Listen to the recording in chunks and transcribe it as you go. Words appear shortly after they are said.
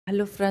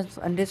Hello friends,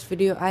 on this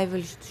video I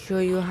will show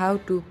you how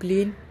to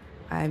clean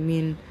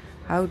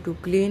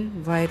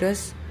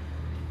virus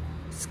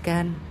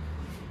scan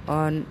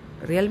on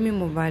Realme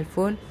mobile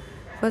phone.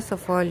 First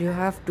of all, you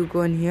have to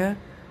go in here,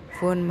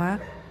 phone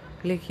mark,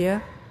 click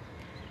here,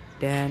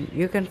 then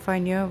you can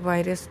find here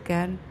virus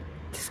scan.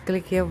 Just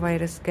click here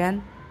virus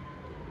scan,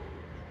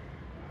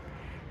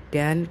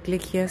 then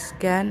click here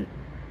scan,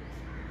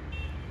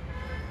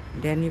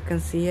 then you can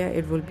see here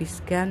it will be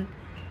scan,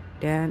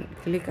 then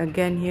click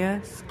again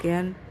here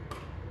scan,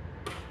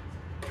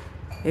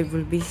 it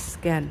will be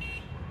scan.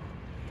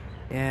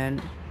 And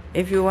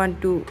if you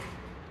want to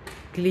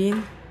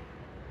clean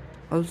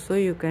also,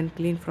 you can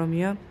clean from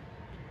here.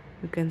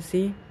 You can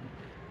see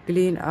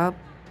clean up,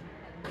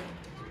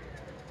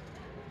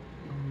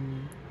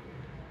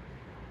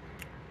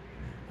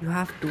 you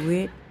have to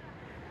wait,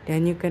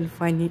 then you can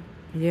find it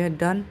here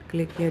done.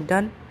 Click here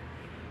done,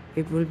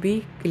 it will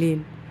be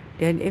clean.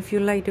 Then if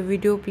you like the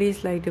video,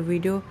 please like the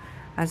video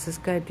and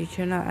subscribe to the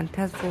channel, and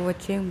thanks for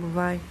watching. Bye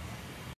bye.